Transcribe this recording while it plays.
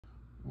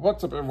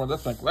What's up, everyone?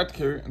 That's Slidell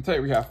here, and today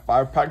we have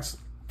 5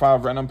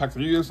 random packs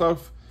of Yugioh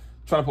stuff.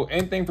 Trying to pull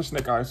anything for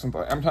Snake Eyes, since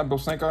I'm trying to pull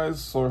Snake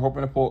Eyes, so we're hoping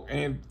to pull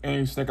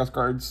any Snake Eyes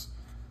cards.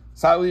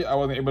 Sadly, I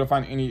wasn't able to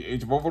find any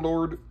Age of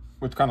Overlord,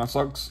 which kind of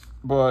sucks.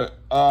 But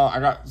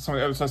I got some of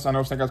the other sets I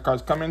know Snake Eyes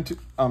cards come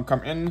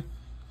in.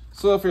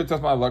 So I figured to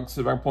test my luck,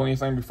 see if I can pull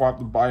anything before I have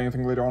to buy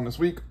anything later on this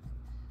week,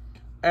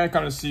 and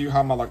kind of see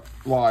how my luck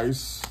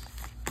lies.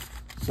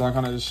 So I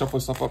kind of just shuffle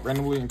stuff up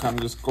randomly and kind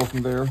of just go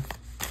from there.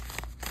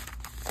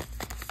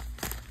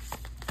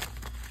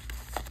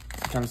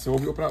 Kind of see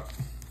what we open up.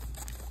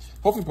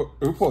 Hopefully,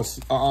 we pull a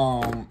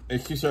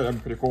QCR, that'd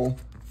be pretty cool.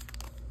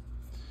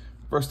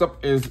 First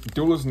up is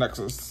Duelist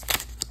Nexus.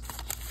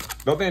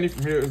 The only thing I need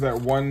from here is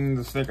that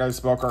one Snake Eyes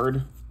spell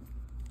card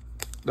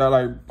that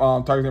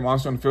targets a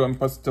monster on the field and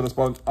puts to the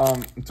spell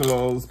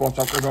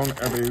chakra zone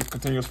as a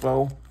continuous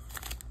spell.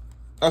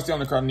 That's the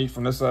only card I need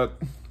from this set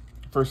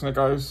for Snake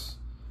Eyes.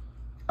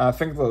 I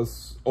think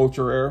that's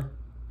ultra rare.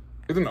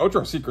 It's an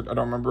ultra secret, I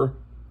don't remember.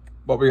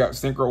 But we got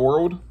Synchro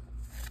World.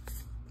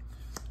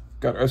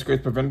 Got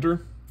Earthquake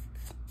Preventer.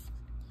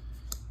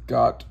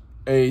 Got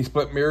a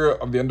Split Mirror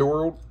of the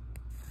Underworld.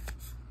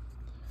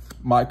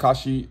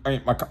 Makashi.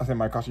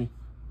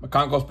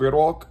 Mechanical Spirit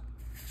Walk.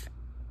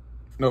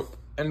 Nope.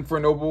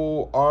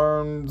 Infernoble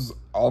Arms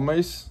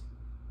Almace.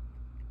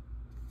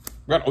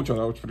 We got Ultra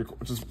though, which is pretty cool,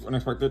 which is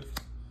unexpected.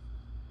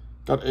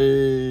 Got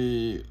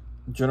a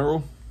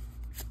General.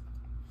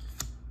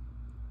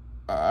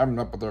 I'm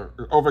not with the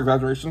over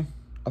exaggeration.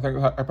 I think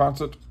I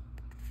pronounce it.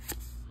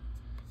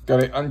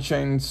 Got an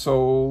Unchained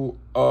Soul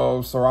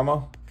of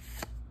Sarama.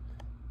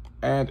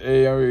 And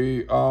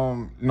a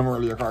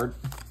Numeria card.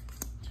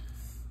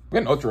 We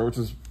got an Ultra, which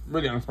is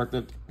really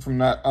unexpected from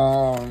that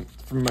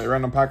from a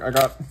random pack I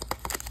got.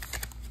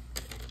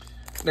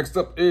 Next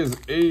up is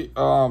a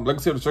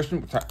Legacy of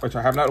Destruction, which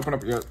I have not opened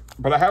up yet.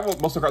 But I have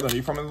most of the cards I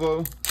need from it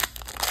though.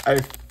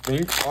 I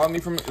think all I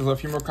need from it is a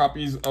few more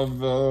copies of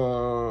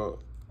the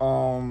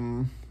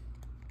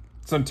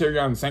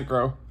Centurion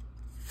Synchro.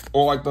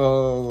 Or like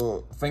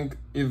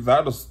either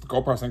that or the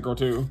GoPro Synchro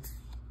too.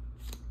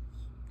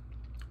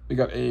 We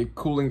got a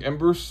Cooling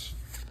Embers.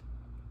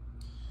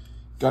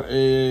 Got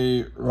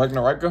a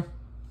Ragnaraka,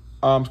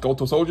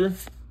 Skeletal Soldier.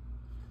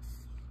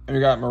 And we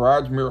got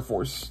Mirage Mirror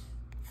Force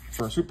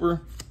for a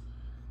super.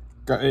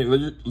 Got a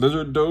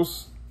Lizard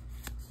Dose.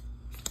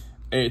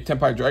 A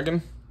Tenpai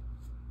Dragon.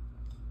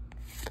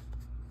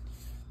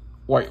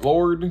 White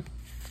Lord.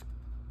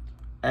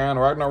 And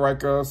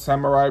Ragnaraka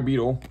Samurai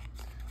Beetle.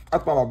 I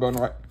thought about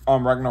building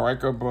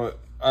Ragnaraka, but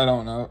I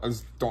don't know. I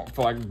just don't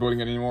feel like building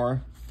it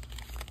anymore.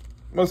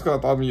 Most because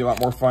I thought it'd be a lot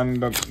more fun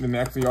than they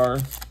actually are.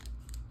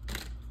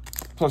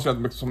 Plus, you have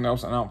to mix with something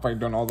else, and I don't feel like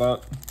doing all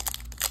that.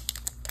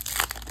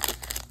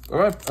 I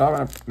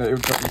haven't been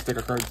able to put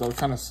sticker cards, though. It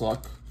kind of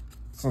suck.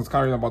 Since it's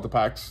kind of reason about the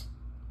packs.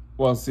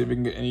 Well, let's see if we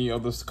can get any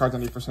of the cards I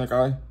need for Snake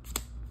Eye.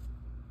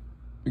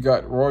 We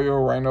got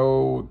Royal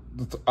Rhino.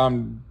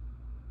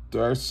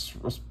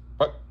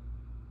 What?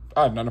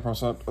 I have none of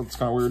that. That's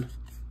kind of weird.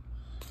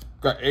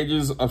 Got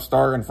Ages of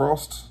Star and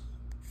Frost.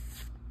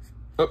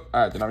 Oh,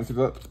 I did not mean to do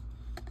that.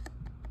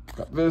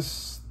 Got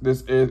this.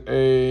 This is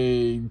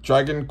a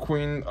Dragon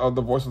Queen of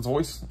the Voiceless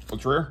Voice.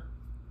 It's rare.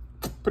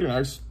 Pretty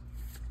nice.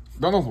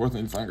 Don't know if it's worth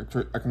anything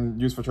I can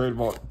use for trade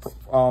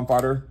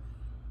fodder.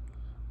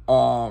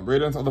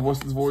 Radiance of the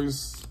Voiceless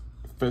Voice.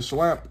 Fish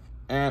Lamp.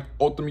 And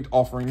Ultimate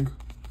Offering.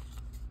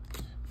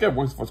 Get a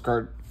Voiceless Voice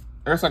card.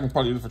 I guess I can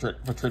probably use it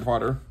for trade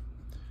fodder.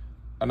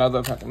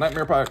 Another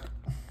Nightmare Pack.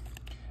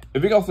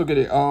 If we can also get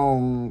a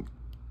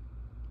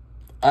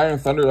Iron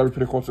Thunder, that'd be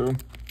pretty cool too.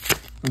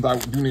 Since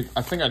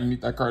I think I need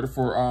that card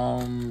for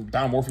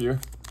Down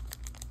Morphia.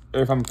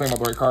 If I'm thinking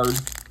about the right card.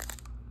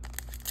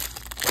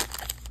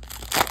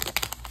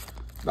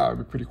 That would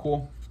be pretty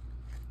cool.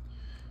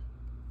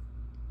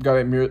 Got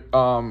a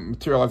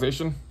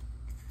Materialization.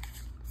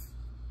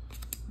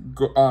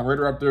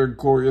 Raider Raptor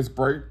Glorious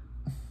Bright.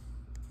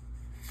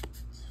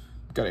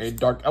 Got a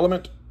Dark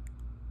Element.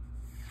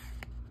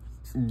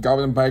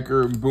 Goblin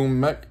Biker Boom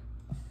Mech.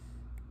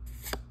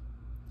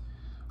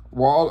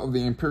 Wall of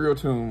the Imperial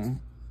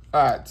Tomb.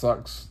 Ah, it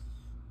sucks.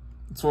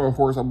 It's for a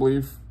horse, I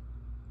believe.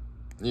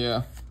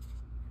 Yeah.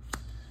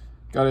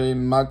 Got a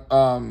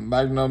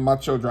Magna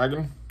Macho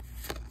Dragon.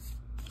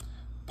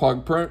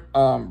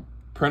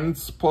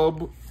 Prince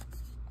Pub.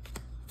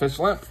 Fish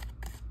Lamp.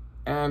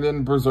 And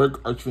then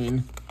Berserk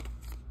Archfiend.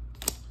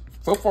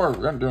 So far,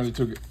 we're not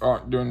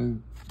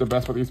doing the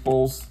best with these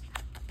pulls.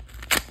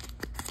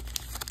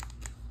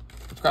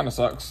 Which kind of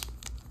sucks.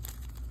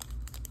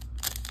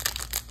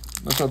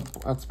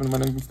 Let's spin my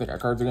Snake Eye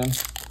cards again.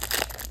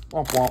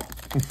 Womp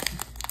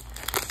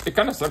womp. It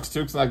kind of sucks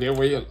too, because I gave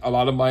away a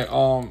lot of my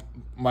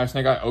my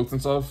Snake Eye oats and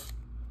stuff.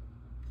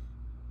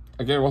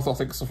 I gave also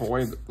take stuff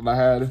away that I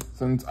had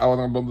since I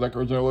wasn't gonna build the deck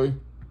originally.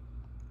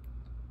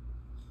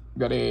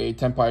 Got a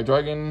Tenpai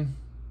Dragon.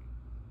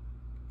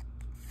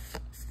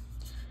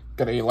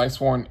 Got a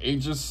Lightsworn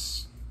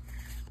Aegis.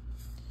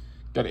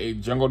 Got a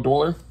Jungle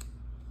Dweller.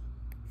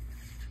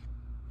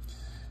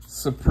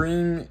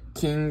 Supreme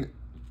King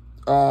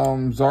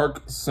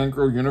Zark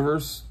Synchro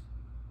Universe.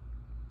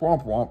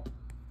 Womp womp.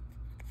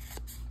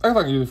 I think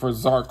I can use it for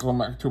Zark because I'm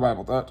not too bad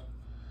about that.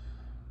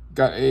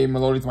 Got a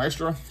Melodious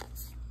Maestro,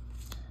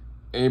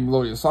 a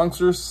Melodious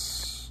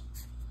Songstress,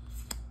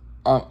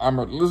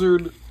 Armored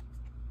Lizard,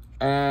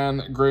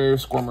 and Grave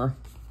Squirmer.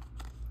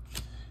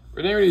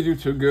 We didn't really do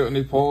too good on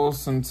these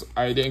pulls since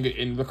I didn't get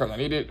any of the cards I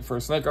needed for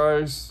Snake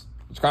Eyes,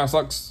 which kind of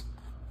sucks.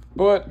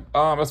 But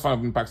that's fine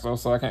open packs though,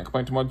 so I can't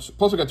complain too much.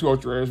 Plus we got 2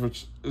 Ultra Rares,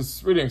 which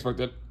is really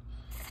unexpected.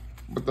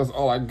 But that's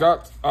all I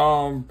got.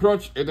 Pretty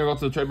much everything else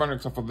to the trade binder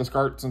except for this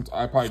card, since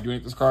I probably do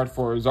need this card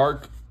for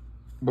Zark.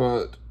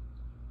 But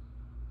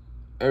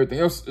everything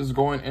else is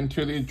going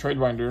into the trade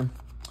binder.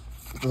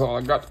 That's all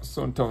I got.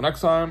 So until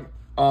next time,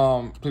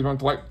 please remember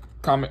to like,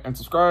 comment, and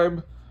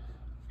subscribe.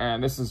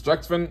 And this is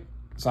Jaxx Finn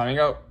signing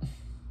out.